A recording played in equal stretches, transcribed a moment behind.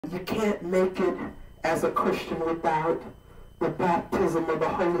You can't make it as a Christian without the baptism of the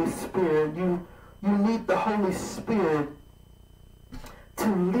Holy Spirit. You need the Holy Spirit to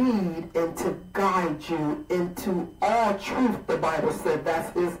lead and to guide you into all truth. The Bible said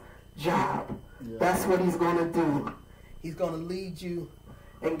that's his job. Yeah. That's what he's going to do. He's going to lead you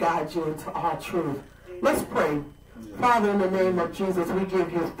and guide you into all truth. Let's pray. Yeah. Father, in the name of Jesus, we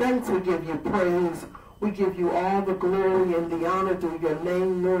give you thanks, we give you praise, we give you all the glory and the honor to your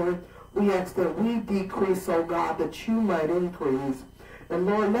name, Lord. We ask that we decrease, oh God, that you might increase. And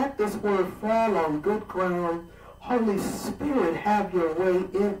Lord, let this word fall on good ground. Holy Spirit, have your way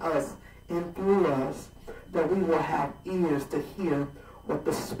in us and through us, that we will have ears to hear what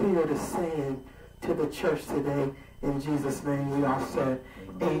the Spirit is saying to the church today. In Jesus' name we all said,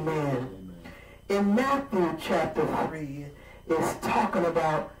 amen. In Matthew chapter 3, it's talking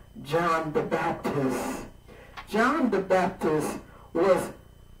about John the Baptist. John the Baptist was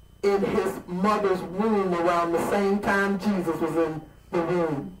in his mother's womb around the same time Jesus was in the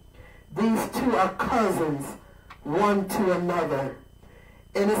womb. These two are cousins, one to another.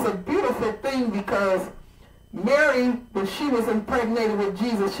 And it's a beautiful thing because Mary, when she was impregnated with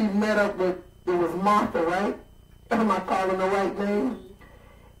Jesus, she met up with, it was Martha, right? Am I calling the right name?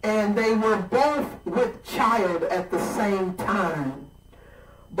 And they were both with child at the same time.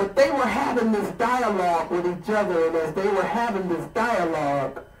 But they were having this dialogue with each other, and as they were having this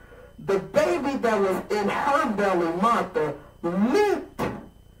dialogue, the baby that was in her belly, Martha, leaped,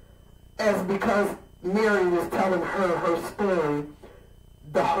 as because Mary was telling her story.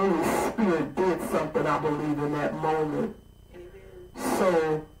 The Holy Spirit did something, I believe, in that moment. Amen.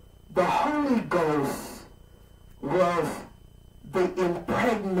 So the Holy Ghost was the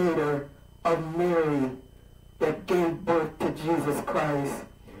impregnator of Mary that gave birth to Jesus Christ.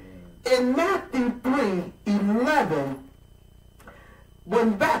 In Matthew 3:11,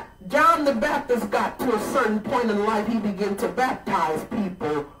 when John the Baptist got to a certain point in life, he began to baptize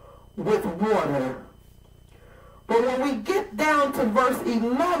people with water. But when we get down to verse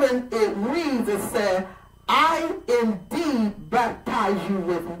 11, it reads, it said, I indeed baptize you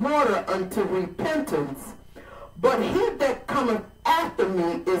with water unto repentance, but he that cometh after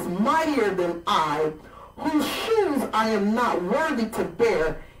me is mightier than I, whose shoes I am not worthy to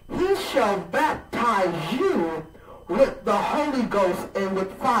bear. He shall baptize you with the Holy Ghost and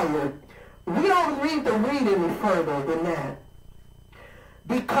with fire. We don't need to read any further than that.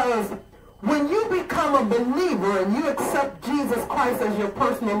 Because when you become a believer and you accept Jesus Christ as your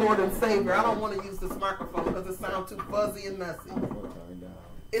personal Lord and Savior, I don't want to use this microphone because it sounds too fuzzy and messy.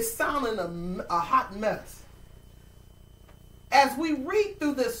 It's sounding a hot mess. As we read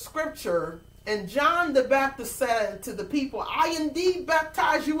through this scripture, and John the Baptist said to the people, I indeed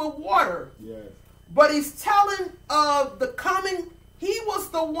baptize you with water. Yes. But he's telling of the coming. He was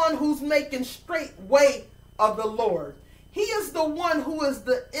the one who's making straight way of the Lord. He is the one who is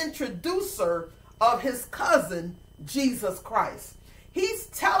the introducer of his cousin, Jesus Christ. He's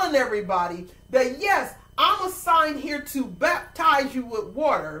telling everybody that, yes, I'm assigned here to baptize you with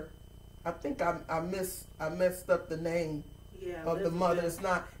water. I think I messed up the name. Yeah, of the mother. It's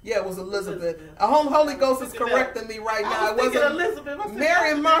not. Yeah, it was Elizabeth. A Holy Ghost is correcting me right now. It wasn't Elizabeth.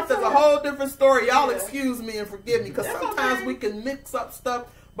 Mary and Martha's a whole different story. Y'all excuse me and forgive me because sometimes we can mix up stuff.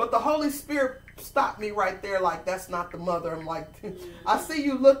 But the Holy Spirit stopped me right there, like that's not the mother. I'm like, I see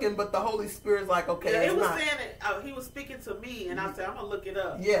you looking, but the Holy Spirit's like, okay, yeah, it was not. Saying it. He was speaking to me, and I said, I'm gonna look it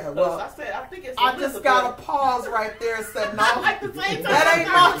up. Yeah, well, I said, I think it's. I just got a pause right there and said, no, like the same time that ain't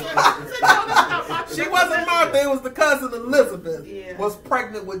Martha. She wasn't Martha. It was the cousin Elizabeth was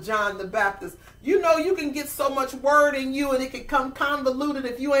pregnant with John the Baptist. You know, you can get so much word in you, and it can come convoluted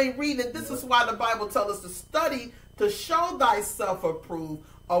if you ain't reading. This is why the Bible tells us to study to show thyself approved,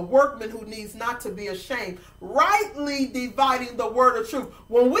 a workman who needs not to be ashamed, rightly dividing the word of truth.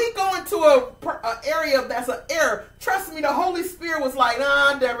 When we go into an area that's an error, trust me, the Holy Spirit was like,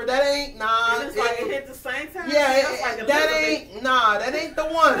 nah, Deborah, that ain't, nah. And it's like it hit the same time? Yeah, like that ain't, nah, that ain't the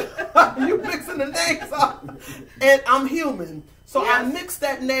one. You mixing the names up. And I'm human. So yes. I mixed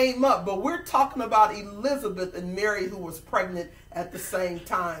that name up. But we're talking about Elizabeth and Mary who was pregnant at the same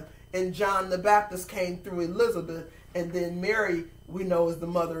time. And John the Baptist came through Elizabeth. And then Mary, we know, is the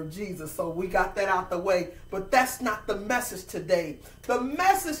mother of Jesus. So we got that out the way. But that's not the message today. The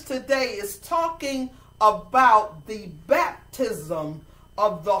message today is talking about the baptism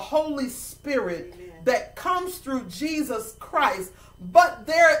of the Holy Spirit that comes through Jesus Christ. But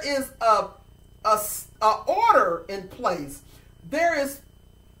there is a order in place. There is,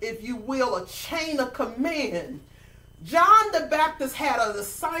 if you will, a chain of command. John the Baptist had an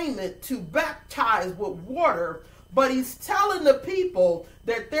assignment to baptize with water, but he's telling the people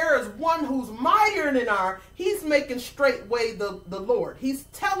that there is one who's mightier than he's making straight way the Lord. He's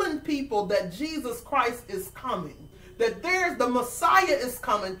telling people that Jesus Christ is coming, that there's the Messiah is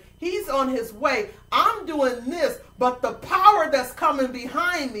coming. He's on his way. I'm doing this, but the power that's coming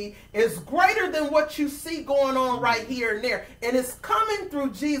behind me is greater than what you see going on right here and there. And it's coming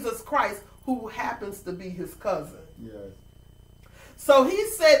through Jesus Christ, who happens to be his cousin. Yes. So he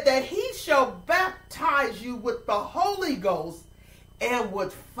said that he shall baptize you with the Holy Ghost and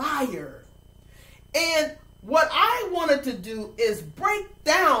with fire. And what I wanted to do is break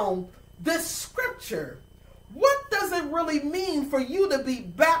down this scripture. What does it really mean for you to be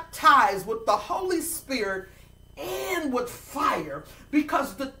baptized with the Holy Spirit and with fire?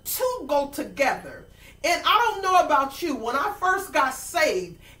 Because the two go together. And I don't know about you, when I first got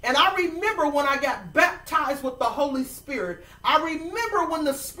saved, and I remember when I got baptized with the Holy Spirit, I remember when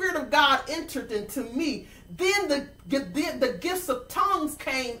the Spirit of God entered into me, then the gifts of tongues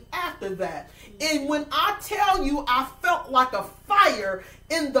came after that. And when I tell you I felt like a fire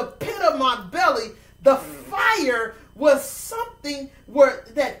in the pit of my belly, the fire was something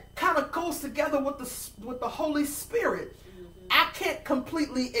that kind of goes together with the Holy Spirit. I can't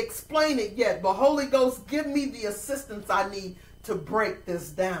completely explain it yet. The Holy Ghost, give me the assistance I need to break this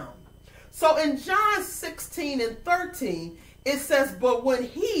down. So in John 16 and 13, it says, but when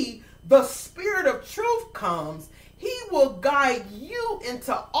he, the Spirit of truth, comes, he will guide you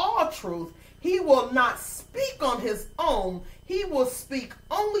into all truth. He will not speak on his own. He will speak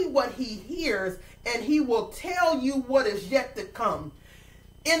only what he hears, and he will tell you what is yet to come.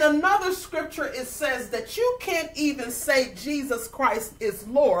 In another scripture, it says that you can't even say Jesus Christ is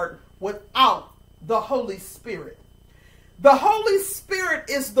Lord without the Holy Spirit. The Holy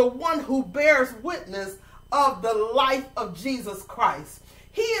Spirit is the one who bears witness of the life of Jesus Christ.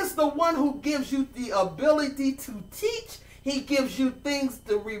 He is the one who gives you the ability to teach. He gives you things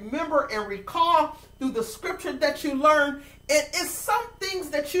to remember and recall through the scripture that you learn. And it's some things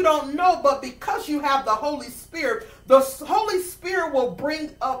that you don't know, but because you have the Holy Spirit will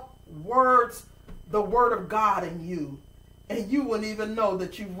bring up words, the word of God in you, and you wouldn't even know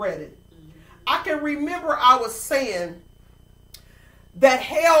that you read it. I can remember I was saying that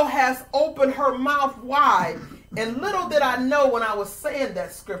hell has opened her mouth wide, and little did I know when I was saying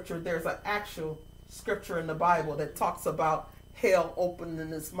that scripture, there's an actual scripture in the Bible that talks about hell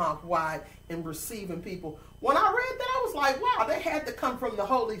opening its mouth wide and receiving people. When I read that, I was like, wow, that had to come from the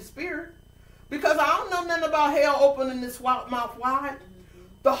Holy Spirit, because I don't know nothing about hell opening its mouth wide.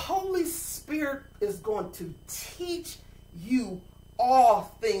 The Holy Spirit is going to teach you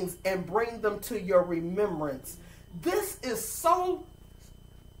all things and bring them to your remembrance. This is so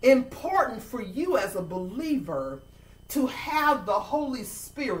important for you as a believer to have the Holy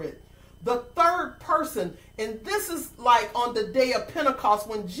Spirit, the third person. And this is like on the day of Pentecost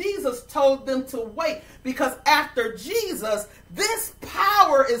when Jesus told them to wait, because after Jesus, this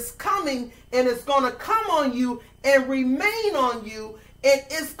power is coming and it's going to come on you and remain on you, and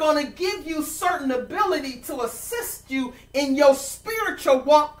it's going to give you certain ability to assist you in your spiritual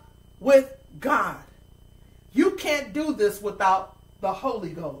walk with God. You can't do this without the Holy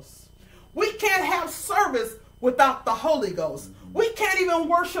Ghost. We can't have service without the Holy Ghost. We can't even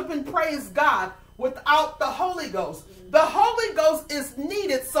worship and praise God without the Holy Ghost. The Holy Ghost is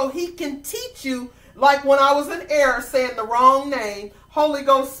needed so he can teach you. Like when I was in error saying the wrong name, Holy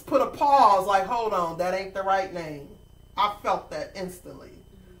Ghost put a pause, like, hold on, that ain't the right name. I felt that instantly.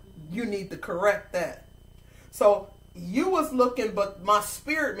 You need to correct that. So you was looking, but my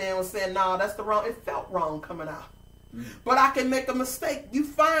spirit man was saying, no, that's the wrong. It felt wrong coming out. But I can make a mistake. You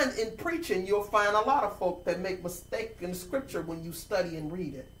find in preaching, you'll find a lot of folk that make mistakes in scripture when you study and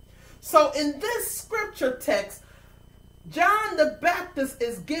read it. So in this scripture text, John the Baptist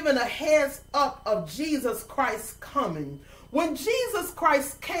is given a heads up of Jesus Christ coming. When Jesus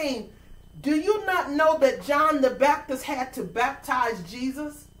Christ came, do you not know that John the Baptist had to baptize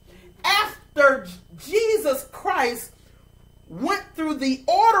Jesus? After Jesus Christ went through the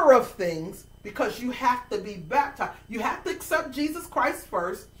order of things, because you have to be baptized. You have to accept Jesus Christ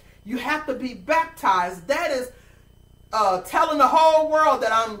first. You have to be baptized. That is telling the whole world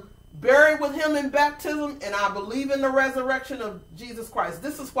that I'm buried with him in baptism and I believe in the resurrection of Jesus Christ.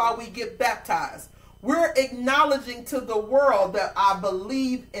 This is why we get baptized. We're acknowledging to the world that I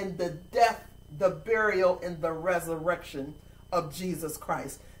believe in the death, the burial, and the resurrection of Jesus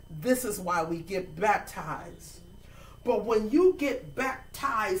Christ. This is why we get baptized. But when you get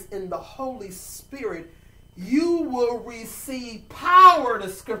baptized in the Holy Spirit, you will receive power, the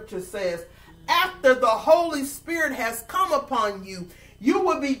scripture says. After the Holy Spirit has come upon you, You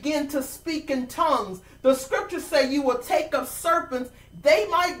will begin to speak in tongues. The scriptures say you will take up serpents. They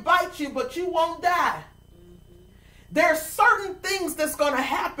might bite you, but you won't die. There's certain things that's going to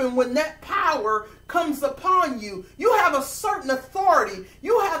happen when that power comes upon you. You have a certain authority.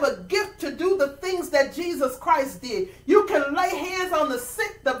 You have a gift to do the things that Jesus Christ did. You can lay hands on the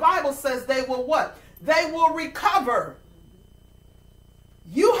sick. The Bible says they will what? They will recover.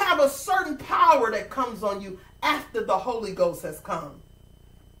 You have a certain power that comes on you after the Holy Ghost has come.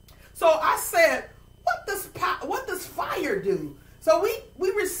 So I said, what does fire do? So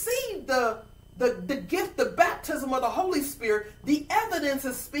we received the gift, the baptism of the Holy Spirit. The evidence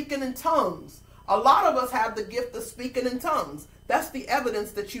is speaking in tongues. A lot of us have the gift of speaking in tongues. That's the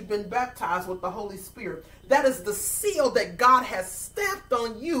evidence that you've been baptized with the Holy Spirit. That is the seal that God has stamped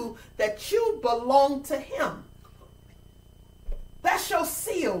on you that you belong to him. That's your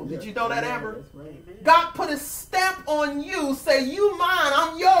seal. Did you know that, Amber? Right. God put his stamp on you. Say, you mine,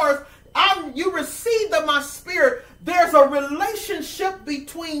 I'm yours. You received of my spirit. There's a relationship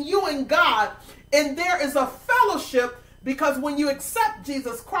between you and God. And there is a fellowship, because when you accept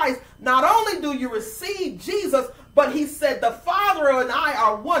Jesus Christ, not only do you receive Jesus, but he said, the Father and I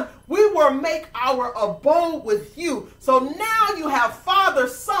are one. We will make our abode with you. So now you have Father,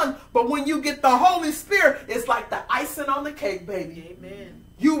 Son, but when you get the Holy Spirit, it's like the icing on the cake, baby. Amen.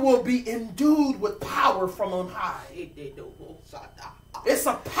 You will be endued with power from on high. It's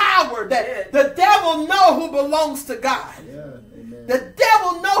a power that the devil know who belongs to God. Yeah, amen. The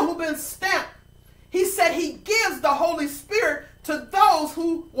devil know who been stamped. He said he gives the Holy Spirit to those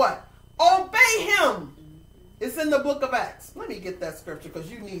who, what? Obey him. It's in the book of Acts. Let me get that scripture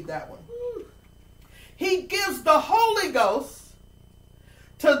because you need that one. He gives the Holy Ghost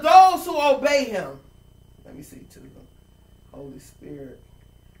to those who obey him. Let me see too. Holy Spirit.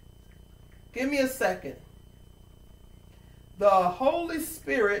 Give me a second. The Holy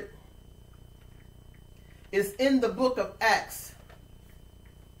Spirit is in the book of Acts.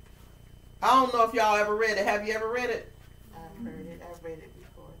 I don't know if y'all ever read it. Have you ever read it? I've heard it. I've read it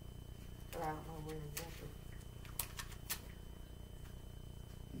before. But I don't know where exactly.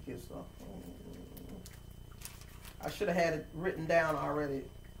 I should have had it written down already.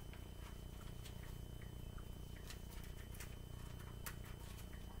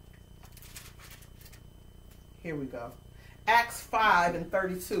 Here we go. Acts 5 and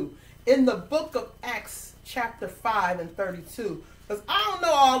 32. In the book of Acts, chapter 5 and 32. Because I don't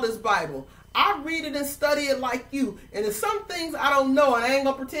know all this Bible. I read it and study it like you. And there's some things I don't know, and I ain't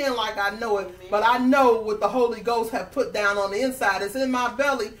going to pretend like I know it. But I know what the Holy Ghost have put down on the inside. It's in my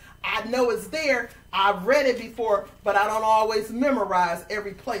belly. I know it's there. I've read it before, but I don't always memorize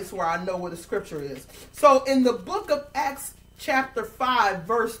every place where I know where the scripture is. So in the book of Acts, chapter 5,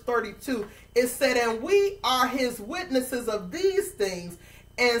 verse 32, it said, and we are his witnesses of these things,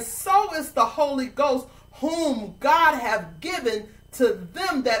 and so is the Holy Ghost, whom God hath given to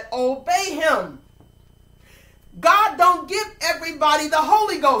them that obey him. God don't give everybody the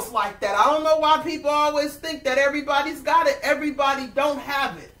Holy Ghost like that. I don't know why people always think that everybody's got it. Everybody don't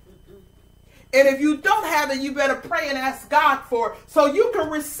have it. And if you don't have it, you better pray and ask God for it so you can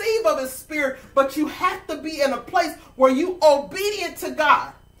receive of his spirit, but you have to be in a place where you obedient to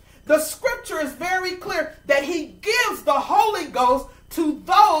God. The scripture is very clear that he gives the Holy Ghost to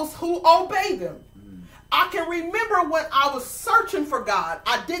those who obey them. I can remember when I was searching for God.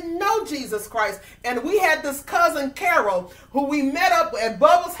 I didn't know Jesus Christ. And we had this cousin Carol who we met up at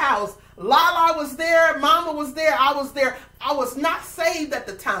Bubba's house. Lala was there. Mama was there. I was there. I was not saved at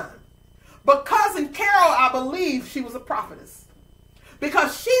the time. But cousin Carol, I believe she was a prophetess.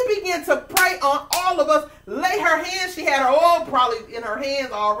 Because she began to pray on all of us, lay her hands. She had her oil probably in her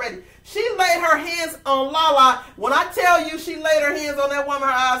hands already. She laid her hands on Lala. When I tell you she laid her hands on that woman,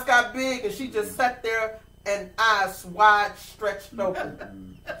 her eyes got big and she just sat there and eyes wide stretched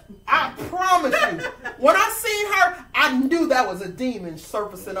open. I promise you, when I seen her, I knew that was a demon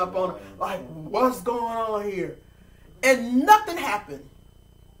surfacing up on her. Like, what's going on here? And nothing happened.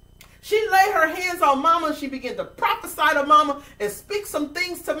 She laid her hands on Mama and she began to prophesy to Mama and speak some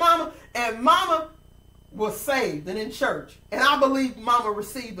things to Mama. And Mama was saved and in church. And I believe Mama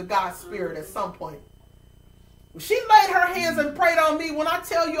received the God's Spirit at some point. She laid her hands and prayed on me. When I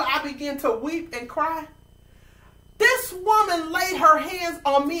tell you I began to weep and cry, this woman laid her hands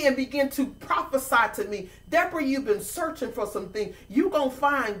on me and began to prophesy to me. Deborah, you've been searching for something. You're going to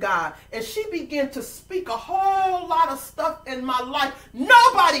find God. And she began to speak a whole lot of stuff in my life.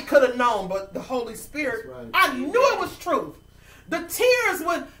 Nobody could have known but the Holy Spirit. Right. I knew it was truth. The tears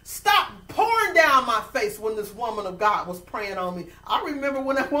would stop pouring down my my face when this woman of God was praying on me. I remember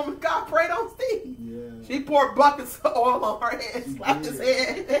when that woman of God prayed on Steve. Yeah. She poured buckets of oil on her head, slapped his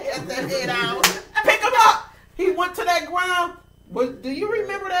head, had that head out, pick him up. He went to that ground. But do you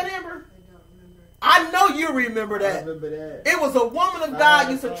remember that, Amber? I know you remember that. I remember that. It was a woman of God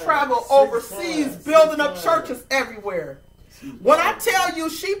used to travel overseas, building up churches everywhere. When I tell you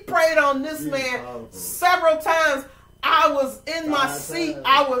she prayed on this man several times, I was in my seat.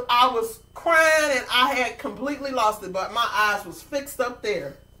 I was crying and I had completely lost it, but my eyes was fixed up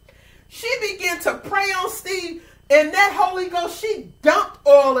there. She began to pray on Steve, and that Holy Ghost, she dumped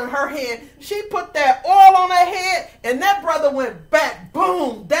oil in her hand. She put that oil on her head, and that brother went back,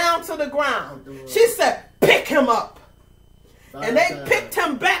 boom, down to the ground. She said, pick him up. And they picked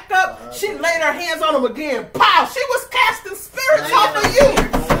him back up. She laid her hands on him again. Pow! She was casting spirits off of you.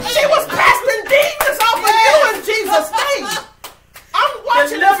 She was casting demons off of you in Jesus' name. I'm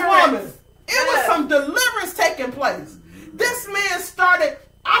watching this woman. It was some deliverance taking place. This man started,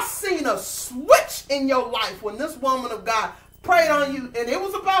 I seen a switch in your life when this woman of God prayed on you. And it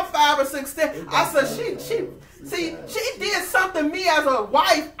was about 5 or 6 steps. I said, she did something me as a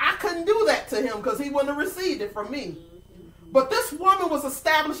wife. I couldn't do that to him because he wouldn't have received it from me. But this woman was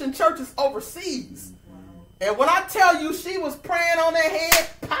establishing churches overseas. And when I tell you she was praying on that head,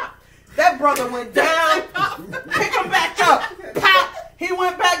 pop, that brother went down, pick him back up, pop, he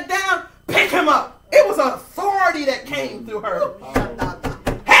went back down, pick him up. It was authority that came through her.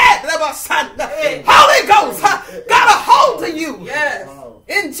 Holy Ghost got a hold of you. Yes.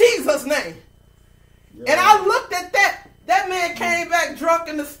 In Jesus' name. And I looked at that. That man came back drunk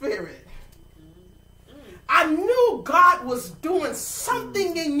in the spirit. I knew God was doing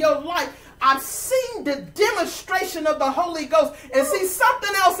something in your life. I've seen the demonstration of the Holy Ghost. And see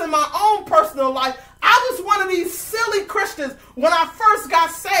something else in my own personal life. I was one of these silly Christians when I first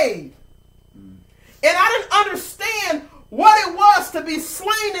got saved. And I didn't understand what it was to be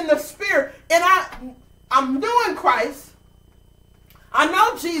slain in the spirit. And I'm new in Christ. I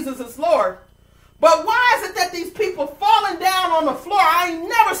know Jesus is Lord. But why is it that these people falling down on the floor? I ain't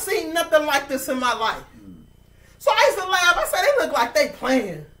never seen nothing like this in my life. So I used to laugh. I said, they look like they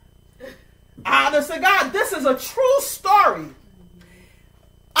playing. I said, God, this is a true story.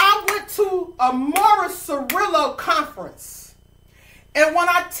 I went to a Morris Cirillo conference. And when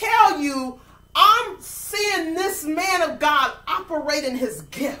I tell you, I'm seeing this man of God operate in his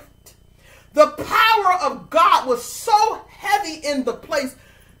gift. The power of God was so heavy in the place.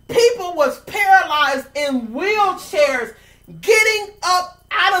 People was paralyzed in wheelchairs, getting up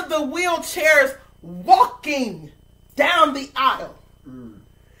out of the wheelchairs, walking down the aisle.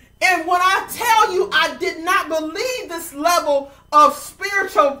 And when I tell you I did not believe this level of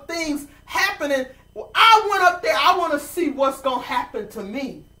spiritual things happening, I went up there, I want to see what's going to happen to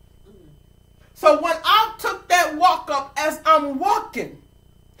me. So when I took that walk up, as I'm walking,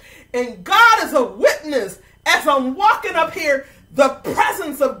 and God is a witness, as I'm walking up here, the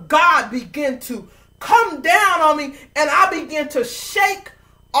presence of God began to come down on me, and I began to shake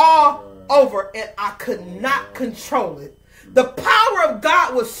all over, and I could not control it. The power of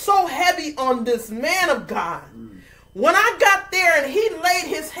God was so heavy on this man of God. When I got there and he laid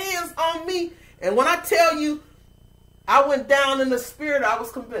his hands on me, and when I tell you, I went down in the spirit, I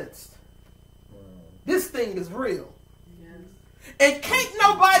was convinced. This thing is real. And can't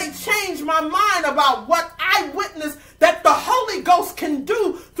nobody change my mind about what I witnessed that the Holy Ghost can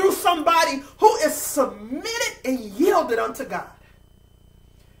do through somebody who is submitted and yielded unto God.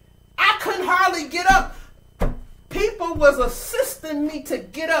 I couldn't hardly get up. People was assisting me to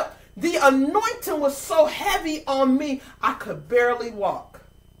get up. The anointing was so heavy on me, I could barely walk.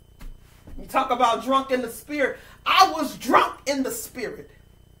 You talk about drunk in the spirit. I was drunk in the spirit.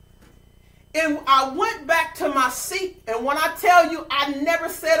 And I went back to my seat, and when I tell you, I never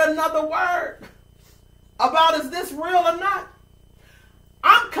said another word about is this real or not.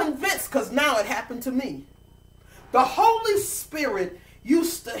 I'm convinced because now it happened to me. The Holy Spirit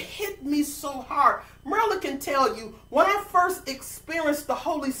used to hit me so hard. Merla can tell you, when I first experienced the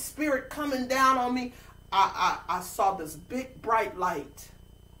Holy Spirit coming down on me, I saw this big bright light.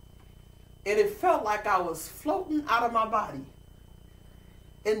 And it felt like I was floating out of my body.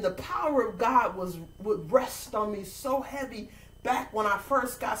 And the power of God would rest on me so heavy back when I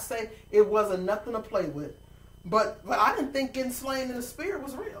first got saved, it wasn't nothing to play with. But I didn't think getting slain in the spirit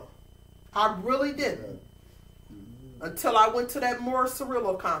was real. I really didn't. Until I went to that Morris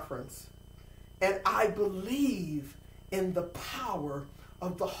Cirillo conference. And I believe in the power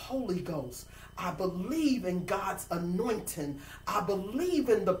of the Holy Ghost. I believe in God's anointing. I believe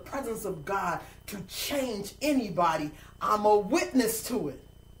in the presence of God to change anybody. I'm a witness to it.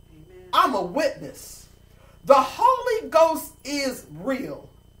 Amen. I'm a witness. The Holy Ghost is real.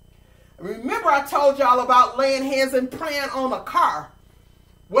 Remember I told y'all about laying hands and praying on a car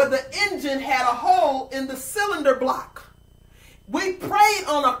where the engine had a hole in the cylinder block. We prayed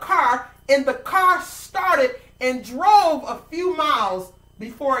on a car and the car started and drove a few miles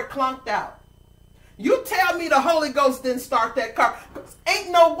before it clunked out. You tell me the Holy Ghost didn't start that car.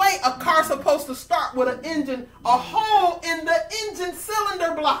 Ain't no way a car's supposed to start with an engine, a hole in the engine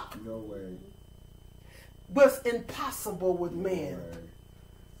cylinder block. No way. But it's impossible with man. No way.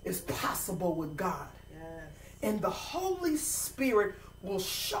 It's possible with God. Yes. And the Holy Spirit will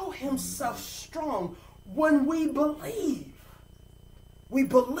show himself strong when we believe. We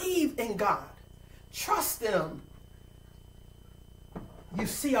believe in God. Trust in him. You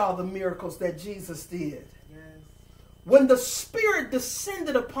see all the miracles that Jesus did. Yes. When the Spirit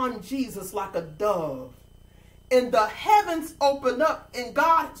descended upon Jesus like a dove, and the heavens opened up, and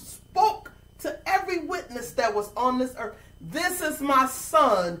God spoke to every witness that was on this earth, "This is my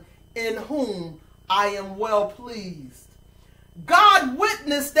Son in whom I am well pleased." God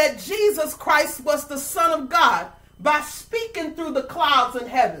witnessed that Jesus Christ was the Son of God by speaking through the clouds in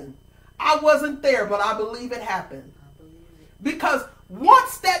heaven. I wasn't there, but I believe it happened. I believe it. Because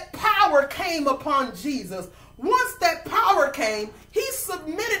once that power came upon Jesus, once that power came, he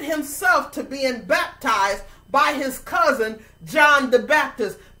submitted himself to being baptized by his cousin, John the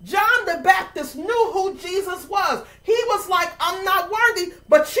Baptist. John the Baptist knew who Jesus was. He was like, "I'm not worthy,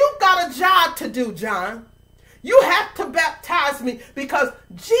 but you got a job to do, John. You have to baptize me," because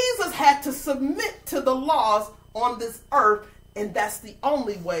Jesus had to submit to the laws on this earth, and that's the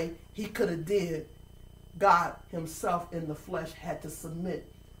only way he could have did. God himself in the flesh had to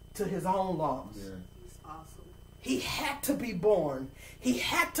submit to his own laws. Yeah. He's awesome. He had to be born. He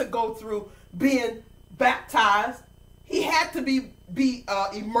had to go through being baptized. He had to be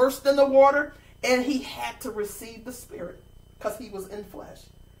immersed in the water, and he had to receive the Spirit because he was in flesh.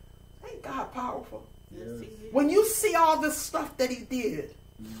 Ain't God powerful? Yes, he is. When you see all this stuff that he did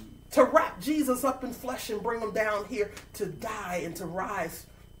to wrap Jesus up in flesh and bring him down here to die and to rise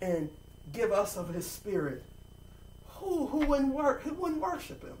and give us of his Spirit, who wouldn't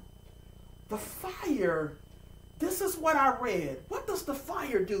worship him? The fire. This is what I read. What does the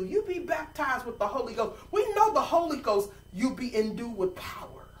fire do? You be baptized with the Holy Ghost. We know the Holy Ghost, you be endued with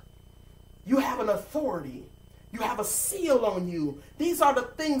power. You have an authority. You have a seal on you. These are the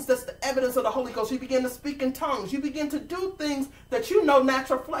things that's the evidence of the Holy Ghost. You begin to speak in tongues. You begin to do things that you know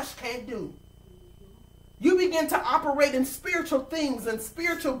natural flesh can't do. You begin to operate in spiritual things and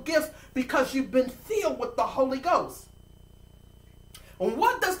spiritual gifts because you've been filled with the Holy Ghost. And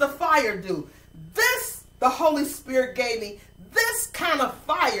what does the fire do? This, the Holy Spirit gave me. This kind of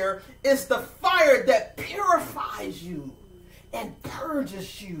fire is the fire that purifies you and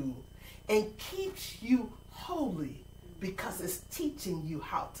purges you and keeps you holy because it's teaching you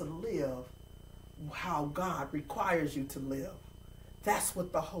how to live how God requires you to live. That's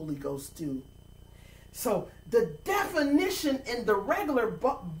what the Holy Ghost do. So the definition in the regular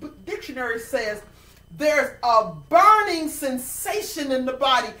dictionary says there's a burning sensation in the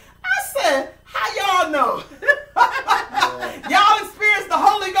body. I said, how y'all know? Y'all experienced the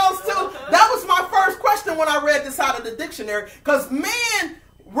Holy Ghost too? That was my first question when I read this out of the dictionary, because man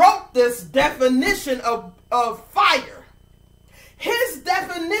wrote this definition of fire. His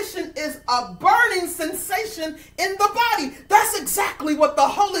definition is a burning sensation in the body. That's exactly what the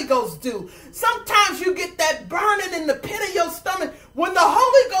Holy Ghost do. Sometimes you get that burning in the pit of your stomach when the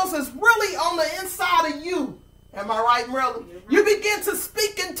Holy Ghost is really on the inside of you. Am I right, Merle? You begin to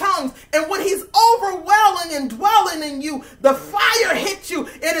speak in tongues, and when he's overwhelming and dwelling in you, the fire hits you.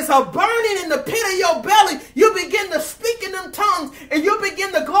 It is a burning in the pit of your belly. You begin to speak in them tongues, and you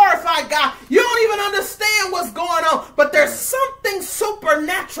begin to glorify God. You don't even understand what's going on, but there's something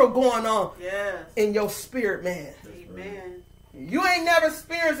supernatural going on in your spirit, man. Amen. You ain't never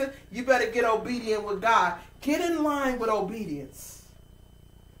experienced it. You better get obedient with God. Get in line with obedience.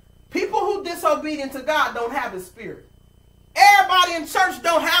 People who disobedient to God don't have his Spirit. Everybody in church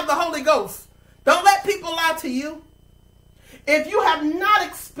don't have the Holy Ghost. Don't let people lie to you. If you have not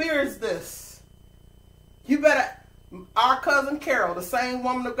experienced this, you better, our cousin Carol, the same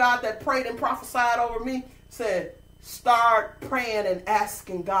woman of God that prayed and prophesied over me, said, start praying and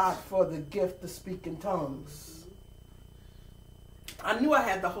asking God for the gift to speak in tongues. I knew I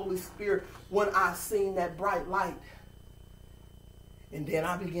had the Holy Spirit when I seen that bright light. And then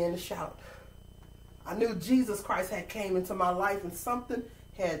I began to shout. I knew Jesus Christ had came into my life, and something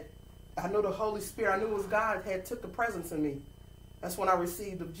had, I knew the Holy Spirit, I knew it was God, had took a presence in me. That's when I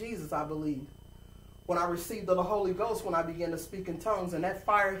received of Jesus, I believe. When I received of the Holy Ghost, when I began to speak in tongues, and that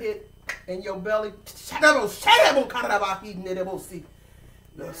fire hit, in your belly.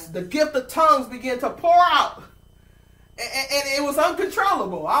 The gift of tongues began to pour out. And it was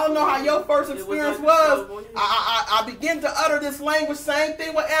uncontrollable. I don't know how your first experience was. I began to utter this language. Same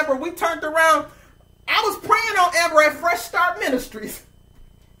thing with Amber. We turned around. I was praying on Amber at Fresh Start Ministries.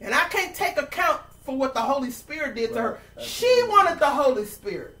 And I can't take account for what the Holy Spirit did to her. She wanted the Holy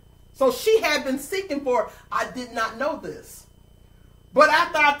Spirit. So she had been seeking for it. I did not know this. But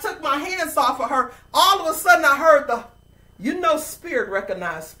after I took my hands off of her, all of a sudden I heard spirit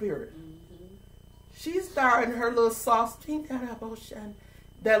recognize spirit. She started her little soft,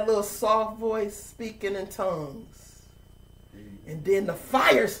 that little soft voice speaking in tongues. And then the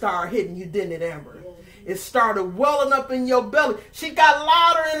fire started hitting you, didn't it, Amber? It started welling up in your belly. She got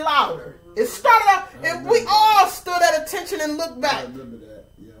louder and louder. It started out, and we all stood at attention and looked back. I remember that,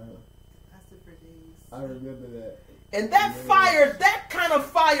 yeah. I remember that. And that fire, that kind of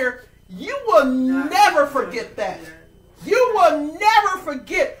fire, you will never forget that. You will never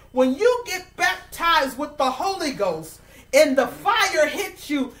forget when you get baptized with the Holy Ghost and the fire hits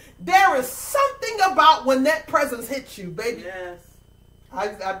you. There is something about when that presence hits you, baby. Yes.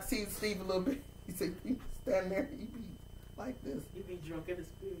 I see Steve a little bit. He said, you stand there, he be like this. You be drunk in the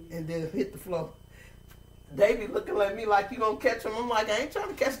spirit. And then hit the floor. They be looking at me like you gonna catch him. I'm like, I ain't trying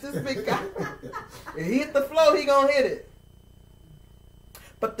to catch this big guy. If he hit the floor, he gonna hit it.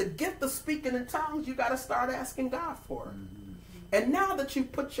 But the gift of speaking in tongues, you got to start asking God for. Mm-hmm. And now that you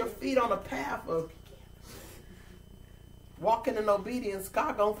put your feet on a path of walking in obedience,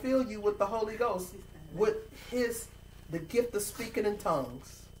 God going to fill you with the Holy Ghost, with the gift of speaking in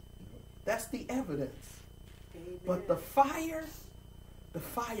tongues. That's the evidence. Amen. But the fire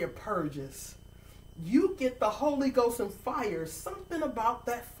purges. You get the Holy Ghost and fire, something about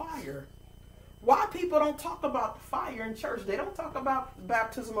that fire. Why people don't talk about fire in church? They don't talk about the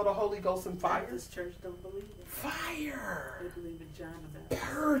baptism of the Holy Ghost and fire. This church don't believe it. Fire. They believe in John the Baptist.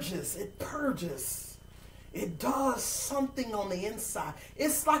 Purges. It purges. It does something on the inside.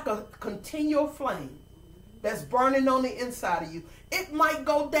 It's like a continual flame that's burning on the inside of you. It might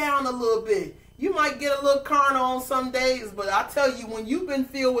go down a little bit. You might get a little carnal on some days, but I tell you, when you've been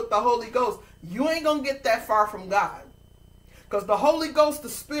filled with the Holy Ghost, you ain't going to get that far from God. Because the Holy Ghost, the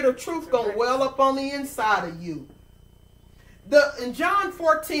Spirit of truth, going to well up on the inside of you. In John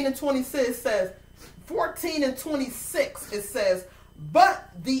 14 and 26, it says, 14 and 26, it says, but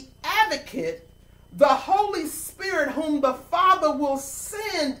the advocate, the Holy Spirit, whom the Father will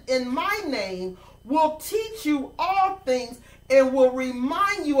send in my name, will teach you all things and will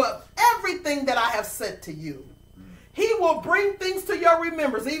remind you of everything that I have said to you. He will bring things to your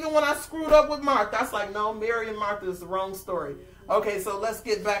remembrance. Even when I screwed up with Martha, I was like, no, Mary and Martha is the wrong story. Okay, so let's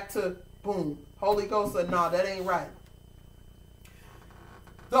get back to, boom. Holy Ghost said, no, that ain't right.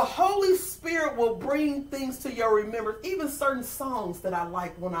 The Holy Spirit will bring things to your remembrance. Even certain songs that I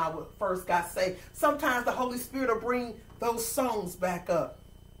liked when I first got saved. Sometimes the Holy Spirit will bring those songs back up.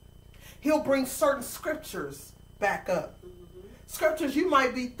 He'll bring certain scriptures back up. Scriptures you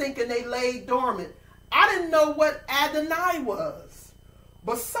might be thinking they lay dormant. I didn't know what Adonai was.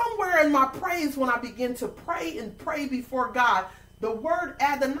 But somewhere in my praise, when I begin to pray and pray before God, the word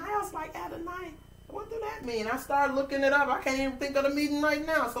Adonai, I was like, Adonai, what do that mean? I started looking it up. I can't even think of the meaning right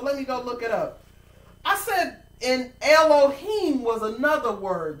now, so let me go look it up. I said, and Elohim was another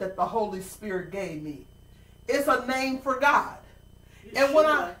word that the Holy Spirit gave me. It's a name for God. Yeshua. And when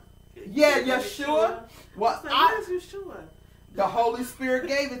Yeshua. Well, where's Yeshua? The Holy Spirit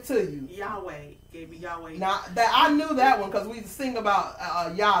gave it to you. Yahweh gave me Yahweh. Now that I knew that one because we sing about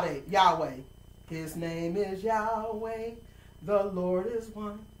Yahweh. His name is Yahweh. The Lord is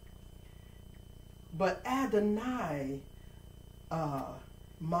one. But Adonai,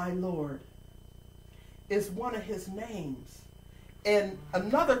 my Lord, is one of his names. And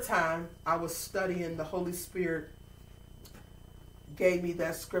another time I was studying, the Holy Spirit gave me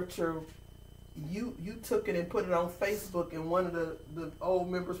that scripture. You took it and put it on Facebook, and one of the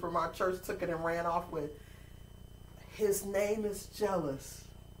old members from our church took it and ran off with, his name is jealous.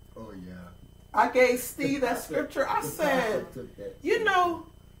 Oh, yeah. I gave Steve that scripture. I said, you know,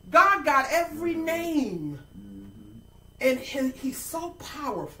 God got every name. And he's so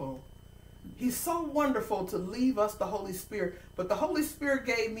powerful. He's so wonderful to leave us the Holy Spirit. But the Holy Spirit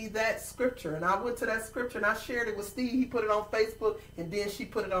gave me that scripture. And I went to that scripture and I shared it with Steve. He put it on Facebook. And then she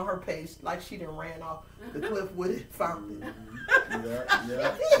put it on her page like she done ran off the cliff with it, found it.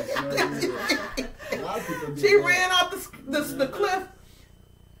 She ran off the cliff.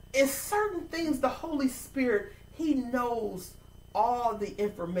 It's certain things the Holy Spirit, he knows all the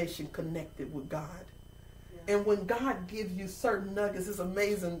information connected with God. And when God gives you certain nuggets, it's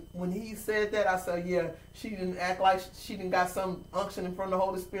amazing. When he said that, I said, yeah, she didn't act like she didn't got some unction from the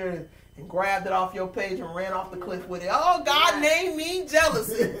Holy Spirit and grabbed it off your page and ran off the cliff with it. Oh, God named me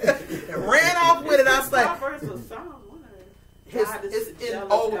jealousy. And ran off with it. I was like, it's in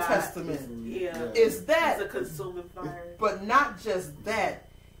Old Testament. Yeah. It's that. It's a consuming fire. But not just that.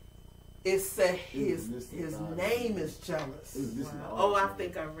 It said his name is jealous. Wow. Oh, I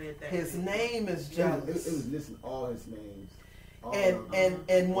think I read that. His name is jealous. It was listing all his names.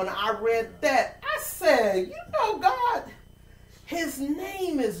 And when I read that, I said, you know, God, his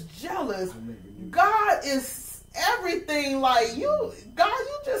name is jealous. God is everything like you. God,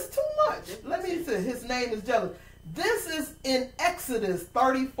 you just too much. Let me say, his name is jealous. This is in Exodus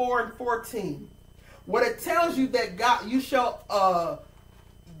 34:14, where it tells you that God, you shall,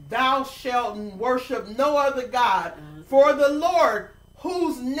 thou shalt worship no other God, for the Lord,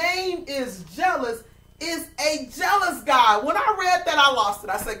 whose name is jealous, is a jealous God. When I read that, I lost it.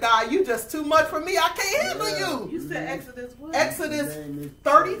 I said, God, you just too much for me. I can't handle you. You said Exodus what? Exodus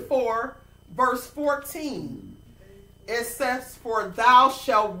 34, verse 14. It says, for thou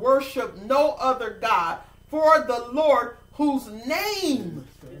shalt worship no other God, for the Lord, whose name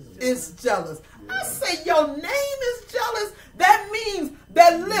is jealous. I say your name is jealous. That means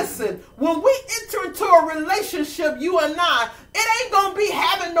that, listen, when we enter into a relationship, you and I, it ain't going to be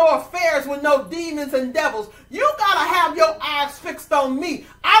having no affairs with no demons and devils. You got to have your eyes fixed on me.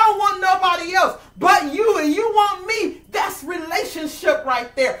 I don't want nobody else but you, and you want me. That's relationship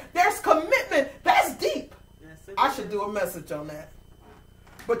right there. There's commitment. That's deep. I should do a message on that.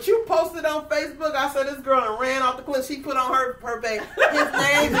 But you posted on Facebook, I said this girl and ran off the cliff. She put on her baby. His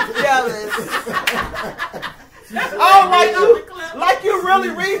name is jealous. Oh, like you really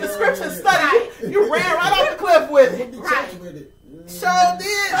read the scripture and study. You ran right off the cliff with it. Right. Sure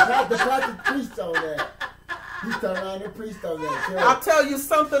did. The prophet preached on that. He turned around and preached on that. I'll tell you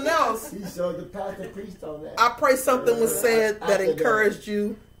something else. He showed the pastor preached on that. I pray something was said that encouraged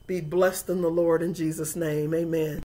you. Be blessed in the Lord in Jesus' name. Amen.